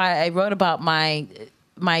reason why I wrote about my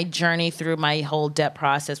journey through my whole debt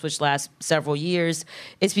process, which lasts several years,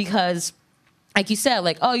 is because, like you said,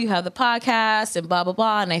 like, oh, you have the podcast and blah, blah,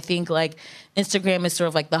 blah. And I think like Instagram is sort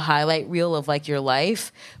of like the highlight reel of like your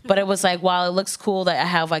life. But it was like, while it looks cool that I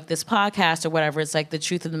have like this podcast or whatever, it's like the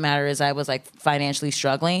truth of the matter is I was like financially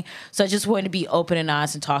struggling. So I just wanted to be open and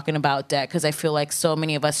honest and talking about debt, because I feel like so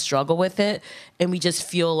many of us struggle with it. And we just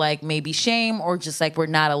feel like maybe shame, or just like we're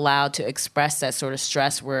not allowed to express that sort of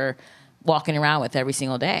stress we're walking around with every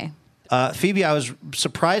single day. Phoebe, I was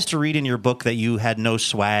surprised to read in your book that you had no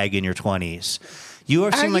swag in your 20s.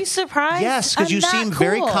 Are you surprised? Yes, because you seem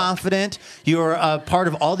very confident. You're part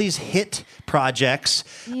of all these hit projects.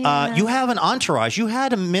 Yeah. You have an entourage. You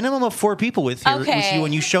had a minimum of 4 people with you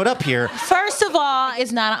when you showed up here. First of all,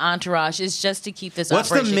 it's not an entourage. It's just to keep this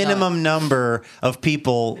What's operation the minimum going. number of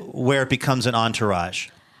people where it becomes an entourage?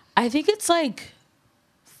 I think it's like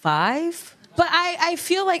 5. But I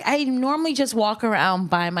feel like I normally just walk around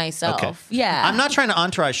by myself. Okay. Yeah. I'm not trying to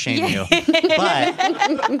entourage shame you, but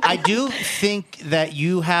I do think that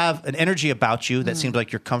you have an energy about you that seems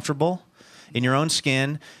like you're comfortable in your own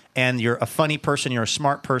skin, and you're a funny person, you're a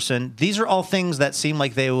smart person. These are all things that seem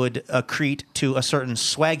like they would accrete to a certain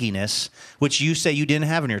swagginess, which you say you didn't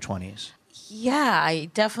have in your 20s. Yeah, I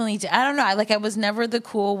definitely did. I don't know. I was never the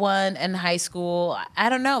cool one in high school. I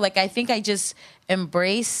don't know. Like, I think I just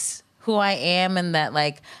embrace who I am, and that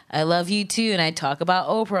like I love you too, and I talk about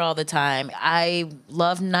Oprah all the time. I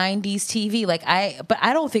love 90s TV. But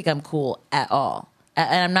I don't think I'm cool at all.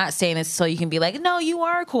 And I'm not saying this so you can be like, no, you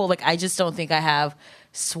are cool. Like, I just don't think I have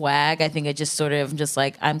swag. I think I just sort of just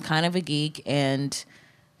like, I'm kind of a geek, and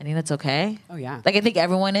I think that's okay. Oh yeah. Like, I think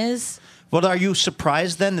everyone is. Well, are you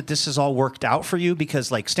surprised then that this has all worked out for you? Because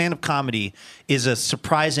like stand-up comedy is a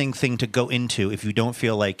surprising thing to go into if you don't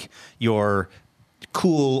feel like you're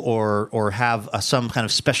cool or have some kind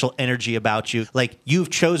of special energy about you. Like, you've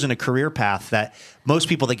chosen a career path that most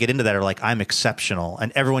people that get into that are like, I'm exceptional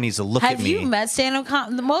and everyone needs to look at me. Have you met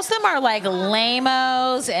stand-up Most of them are like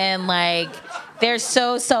lamos and like they're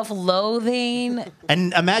so self-loathing.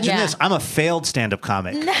 And imagine Yeah. this, I'm a failed stand-up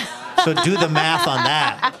comic. So do the math on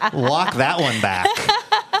that. Walk that one back.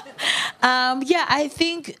 Yeah, I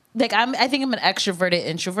think I'm an extroverted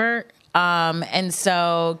introvert. And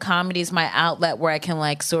so comedy is my outlet where I can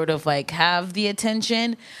like sort of like have the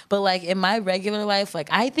attention. But like in my regular life, like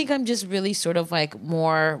I think I'm just really sort of like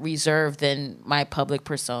more reserved than my public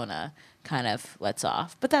persona kind of lets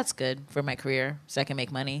off. But that's good for my career so I can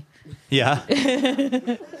make money. Yeah.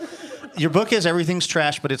 Your book is Everything's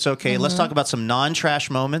Trash, but It's Okay. Let's talk about some non-trash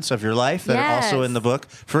moments of your life that are also in the book.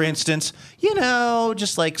 For instance,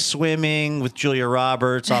 just like swimming with Julia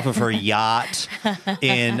Roberts off of her yacht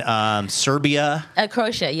in Serbia.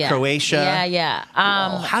 Croatia, yeah. Croatia. Yeah.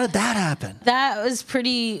 How did that happen? That was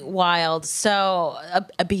pretty wild. So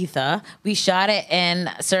Ibiza, we shot it in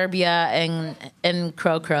Serbia and in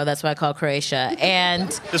Crow. That's what I call Croatia. And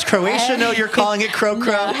Does Croatia know you're calling it Crow?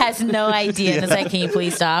 No, has no idea. And it's like, can you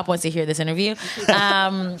please stop once you hear this interview?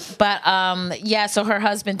 So her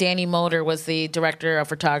husband, Danny Mulder, was the director of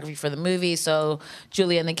photography for the movie. So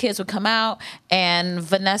Julia and the kids would come out. And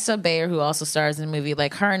Vanessa Bayer, who also stars in the movie,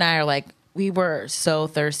 like her and I are like, we were so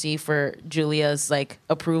thirsty for Julia's like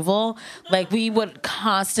approval. Like we would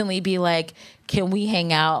constantly be like, can we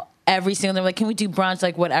hang out? Every single day, like, can we do brunch?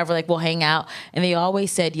 Like, whatever, like, we'll hang out. And they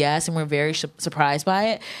always said yes, and we're very surprised by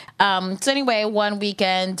it. So anyway, one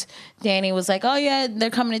weekend, Danny was like, oh, yeah,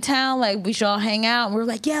 they're coming to town. Like, we should all hang out. And we were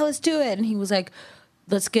like, yeah, let's do it. And he was like,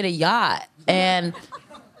 let's get a yacht. And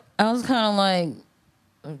I was kind of like,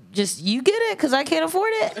 just you get it, because I can't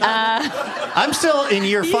afford it. I'm still in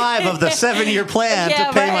year 5 of the 7-year plan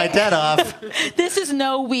to pay my debt off. This is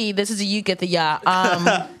no we. This is a you get the yacht.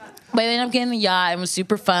 But they ended up getting the yacht. It was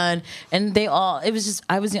super fun. And I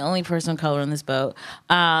was the only person of color on this boat.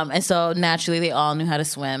 And so naturally they all knew how to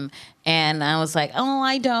swim. And I was like, oh,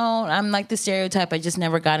 I don't. I'm like the stereotype. I just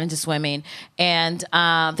never got into swimming. And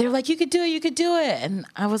they were like, you could do it. And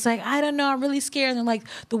I was like, I don't know. I'm really scared. And they're like,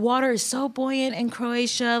 the water is so buoyant in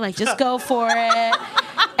Croatia. Like, just go for it.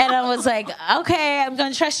 And I was like, okay, I'm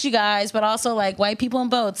going to trust you guys. But also, like, white people in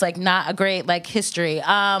boats, like, not a great, like, history.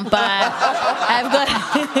 But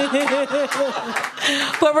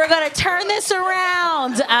but we're going to turn this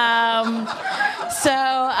around. So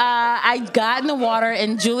I got in the water,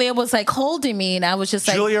 and Julia was like holding me, and I was just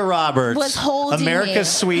like, Julia Roberts was holding America's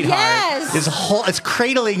me. sweetheart Yes. is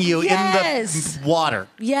cradling you Yes. in the water.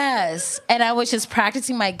 Yes. And I was just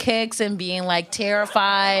practicing my kicks and being like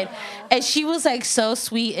terrified. And she was like so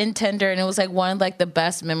sweet and tender, and it was like one of like the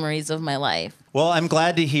best memories of my life. Well, I'm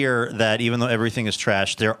glad to hear that even though everything is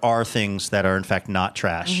trash, there are things that are in fact not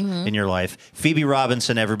trash in your life. Phoebe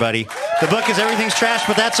Robinson, everybody. The book is Everything's Trash,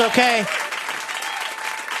 but That's Okay.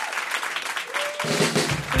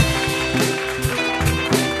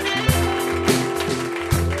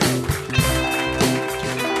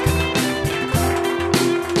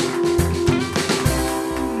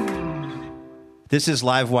 This is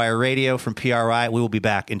Livewire Radio from PRI. We will be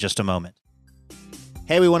back in just a moment.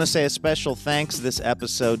 Hey, we want to say a special thanks this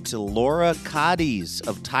episode to Laura Cadiz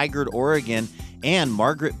of Tigard, Oregon, and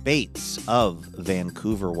Margaret Bates of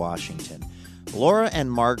Vancouver, Washington. Laura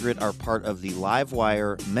and Margaret are part of the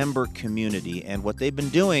Livewire member community, and what they've been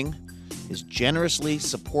doing is generously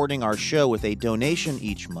supporting our show with a donation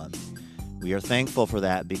each month. We are thankful for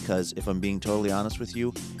that because, if I'm being totally honest with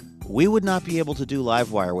you, we would not be able to do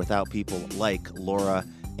Livewire without people like Laura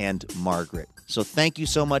and Margaret. So thank you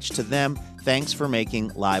so much to them. Thanks for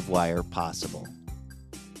making Livewire possible.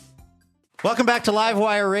 Welcome back to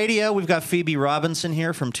Livewire Radio. We've got Phoebe Robinson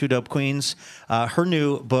here from Two Dope Queens. Her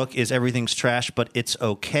new book is Everything's Trash, but It's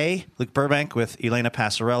Okay. Luke Burbank with Elena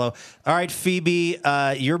Passarello. All right, Phoebe,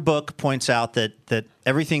 your book points out that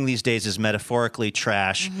everything these days is metaphorically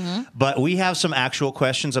trash, but we have some actual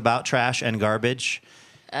questions about trash and garbage.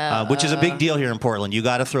 Which is a big deal here in Portland. You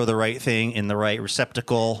got to throw the right thing in the right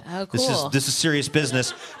receptacle. Oh, cool. This is serious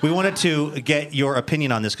business. We wanted to get your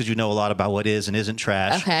opinion on this because you know a lot about what is and isn't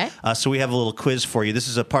trash. Okay. So we have a little quiz for you. This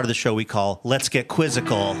is a part of the show we call Let's Get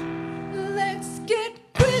Quizzical. Let's get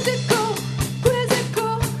quizzical,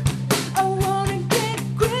 quizzical. I wanna get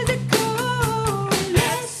quizzical.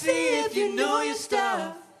 Let's see if you know your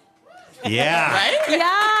stuff. Yeah. Right?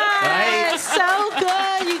 Yeah. So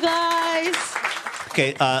good, you guys.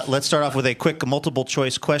 Okay, let's start off with a quick multiple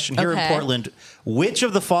choice question. Here in Okay. Portland, which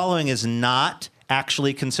of the following is not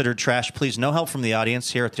actually considered trash? Please, no help from the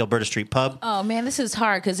audience here at the Alberta Street Pub. Oh man, this is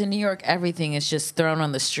hard because in New York everything is just thrown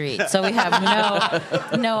on the street, so we have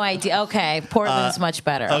no idea. Okay, Portland's much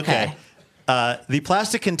better. Okay. The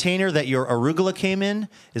plastic container that your arugula came in,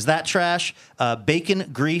 is that trash? Bacon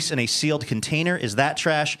grease in a sealed container, is that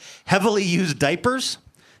trash? Heavily used diapers,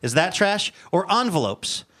 is that trash? Or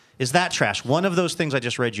envelopes, is that trash? One of those things I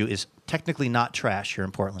just read you is technically not trash here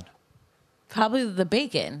in Portland. Probably the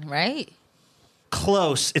bacon, right?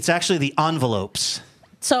 Close. It's actually the envelopes.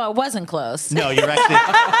 So it wasn't close. No, you're actually...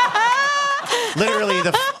 Literally,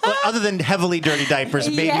 other than heavily dirty diapers,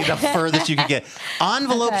 maybe the furthest you could get.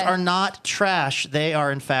 Envelopes are not trash. They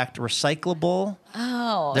are, in fact, recyclable.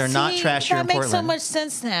 Oh, They're not trash here in That Portland. makes so much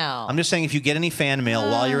sense now. I'm just saying, if you get any fan mail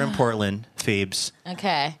while you're in Portland, Phoebes,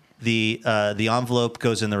 Okay. the envelope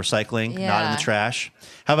goes in the recycling, not in Yeah. the trash.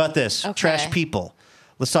 How about this? Okay. Trash people.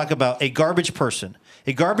 Let's talk about a garbage person.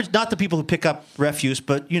 A garbage, not the people who pick up refuse,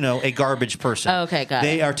 but, a garbage person. Okay, got it.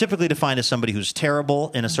 They are typically defined as somebody who's terrible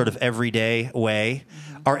in a sort of everyday way.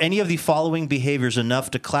 Are any of the following behaviors enough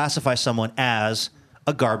to classify someone as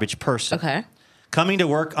a garbage person? Okay. Coming to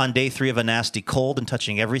work on day 3 of a nasty cold and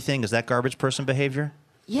touching everything, is that garbage person behavior?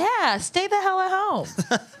 Yeah, stay the hell at home.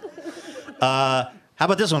 How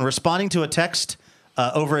about this one? Responding to a text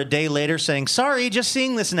over a day later saying, sorry, just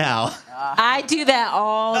seeing this now. I do that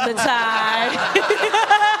all the time.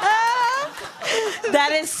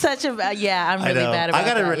 That is such a I'm really bad about that. I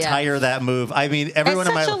got to retire that move. I mean, everyone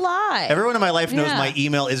in such my a lie. Everyone in my life knows Yeah. my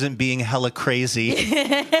email isn't being hella crazy.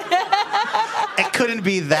 It couldn't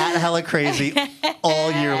be that hella crazy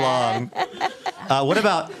all year long. What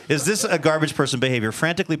about, is this a garbage person behavior?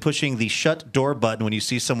 Frantically pushing the shut door button when you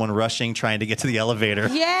see someone rushing trying to get to the elevator.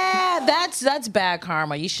 Yeah, that's bad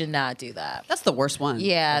karma. You should not do that. That's the worst one.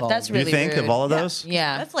 Yeah, of all. that's really You think rude. of all of those?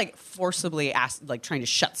 Yeah. That's like forcibly trying to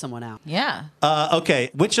shut someone out. Yeah. Okay,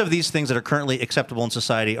 which of these things that are currently acceptable in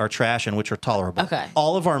society are trash and which are tolerable? Okay.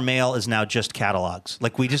 All of our mail is now just catalogs.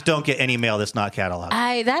 Like, we just don't get any mail that's not cataloged.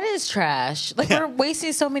 That is trash. Like, Yeah. we're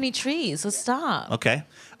wasting so many trees. Let's stop. Okay.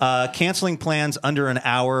 Canceling plans under an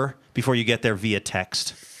hour before you get there via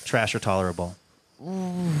text. Trash or tolerable?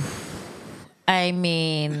 I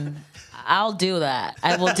mean, I'll do that.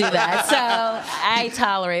 I will do that. So I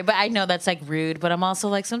tolerate, but I know that's like rude, but I'm also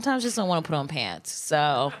like, sometimes just don't want to put on pants.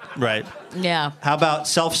 So, Right. yeah. How about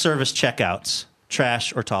self-service checkouts?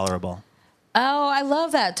 Trash or tolerable? Oh, I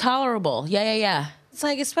love that. Tolerable. Yeah. It's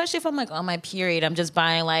like, especially if I'm like on my period, I'm just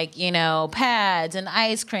buying like, pads and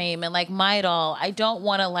ice cream and like Midol. I don't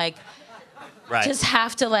want to like Right. just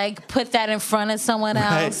have to like put that in front of someone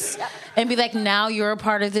Right. else and be like, now you're a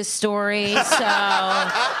part of this story. So,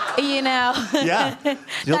 Yeah.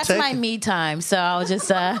 You'll that's take my it. me time. So I'll just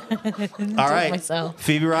do All it right. myself.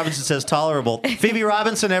 Phoebe Robinson says tolerable. Phoebe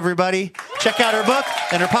Robinson, everybody. Check out her book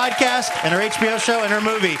and her podcast and her HBO show and her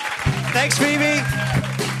movie. Thanks, Phoebe.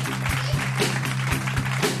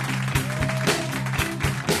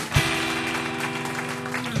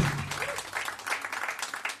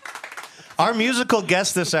 Our musical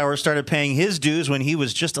guest this hour started paying his dues when he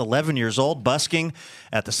was just 11 years old, busking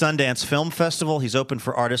at the Sundance Film Festival. He's opened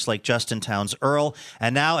for artists like Justin Townes Earl,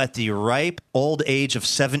 and now at the ripe old age of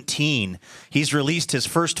 17, he's released his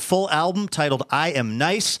first full album titled I Am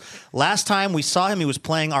Nice. Last time we saw him, he was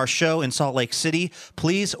playing our show in Salt Lake City.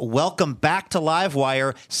 Please welcome back to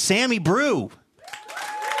Livewire, Sammy Brue.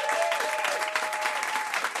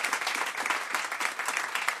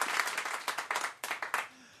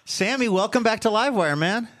 Sammy, welcome back to Livewire,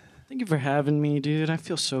 man. Thank you for having me, dude. I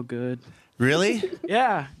feel so good. Really?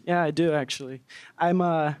 Yeah, I do actually. Me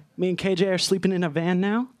and KJ are sleeping in a van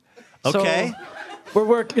now. Okay. So we're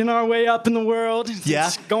working our way up in the world. Yeah.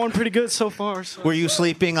 It's going pretty good so far. So. Were you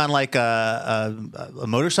sleeping on like a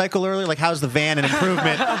motorcycle earlier? Like, how's the van an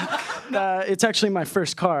improvement? It's actually my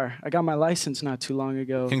first car. I got my license not too long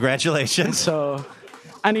ago. Congratulations. So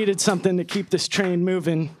I needed something to keep this train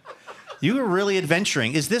moving. You were really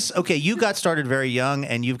adventuring. Is this, okay, you got started very young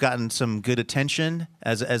and you've gotten some good attention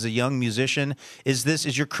as a young musician.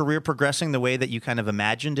 Is your career progressing the way that you kind of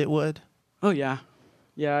imagined it would? Oh, yeah.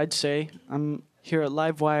 Yeah, I'd say. I'm here at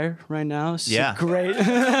Livewire right now. It's Yeah. great.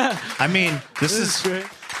 I mean, this is great.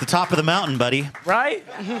 the top of the mountain, buddy. Right?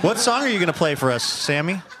 What song are you going to play for us,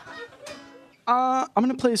 Sammy? I'm going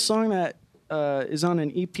to play a song that is on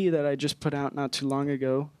an EP that I just put out not too long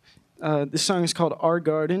ago. This song is called Our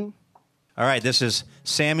Garden. All right, this is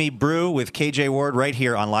Sammy Brue with KJ Ward right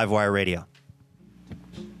here on Livewire Radio.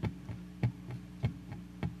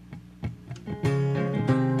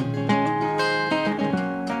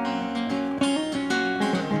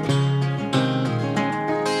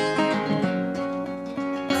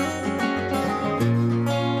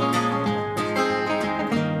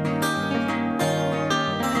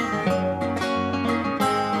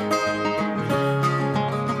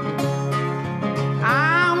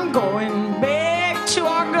 I'm going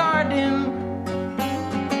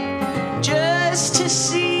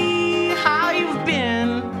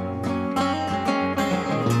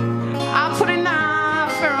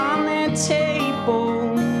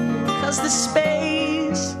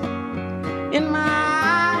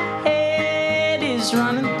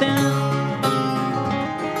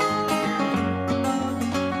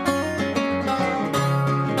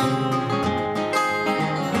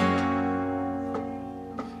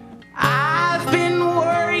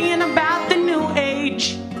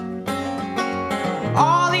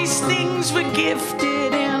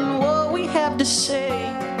have to say.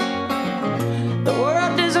 The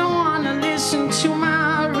world doesn't want to listen to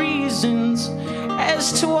my reasons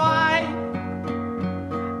as to why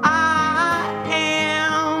I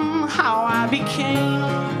am how I became.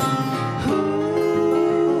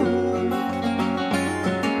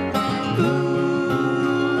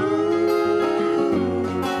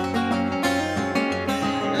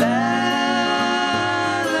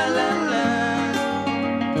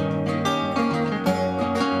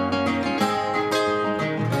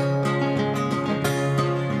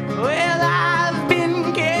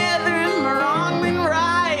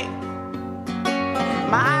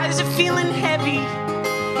 Feeling heavy,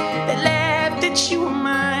 they laughed that you were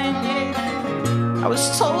mine. Yeah. I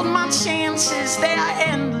was told my chances, they are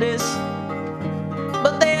endless,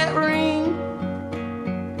 but that ring,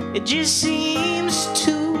 it just seems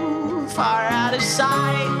too far out of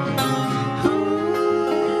sight.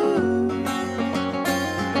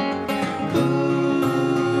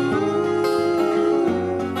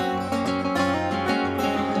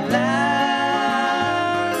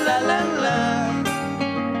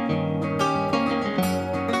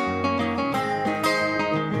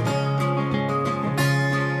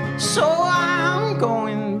 So I'm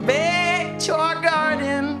going back to our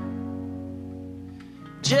garden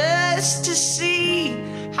just to see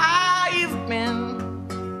how you've been.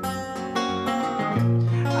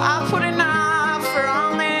 I put an offer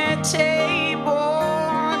on that table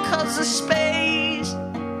 'cause the space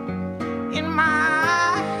in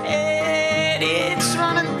my head, it's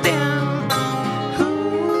running thin.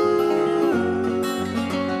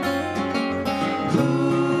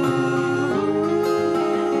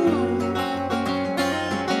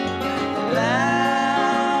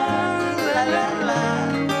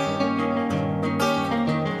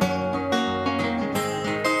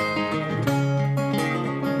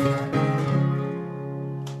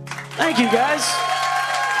 Thank you, guys.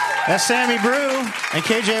 That's Sammy Brue and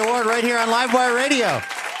KJ Ward right here on Livewire Radio.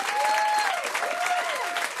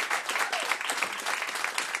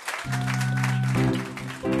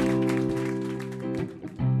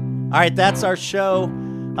 All right, that's our show.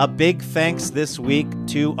 A big thanks this week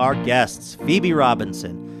to our guests, Phoebe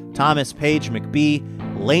Robinson, Thomas Page McBee,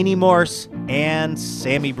 Lainey Morse, and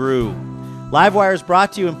Sammy Brue. Livewire is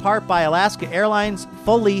brought to you in part by Alaska Airlines,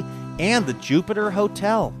 Foley, and the Jupiter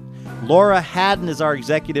Hotel. Laura Haddon is our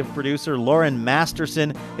executive producer. Lauren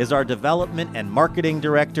Masterson is our development and marketing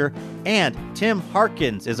director. And Tim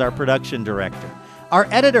Harkins is our production director. Our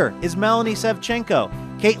editor is Melanie Sevchenko.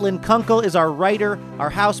 Caitlin Kunkel is our writer. Our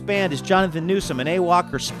house band is Jonathan Newsom and A.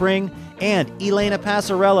 Walker Spring. And Elena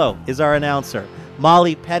Passarello is our announcer.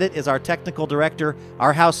 Molly Pettit is our technical director.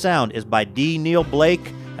 Our house sound is by D. Neil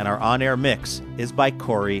Blake. And our on-air mix is by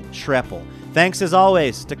Corey Schreppel. Thanks as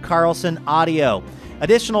always to Carlson Audio.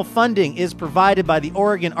 Additional funding is provided by the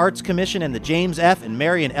Oregon Arts Commission and the James F. and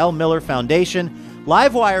Marion L. Miller Foundation.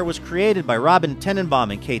 Livewire was created by Robin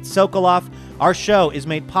Tenenbaum and Kate Sokoloff. Our show is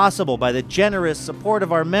made possible by the generous support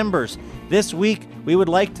of our members. This week, we would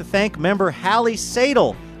like to thank member Hallie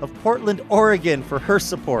Sadel of Portland, Oregon for her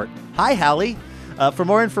support. Hi, Hallie. For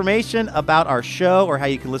more information about our show or how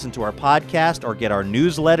you can listen to our podcast or get our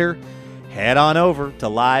newsletter, head on over to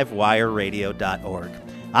livewireradio.org.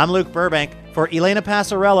 I'm Luke Burbank. For Elena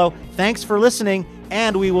Passarello, thanks for listening,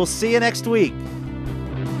 and we will see you next week.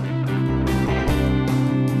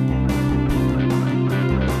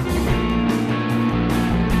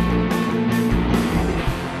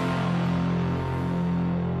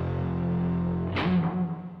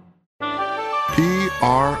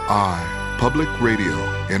 PRI, Public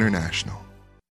Radio International.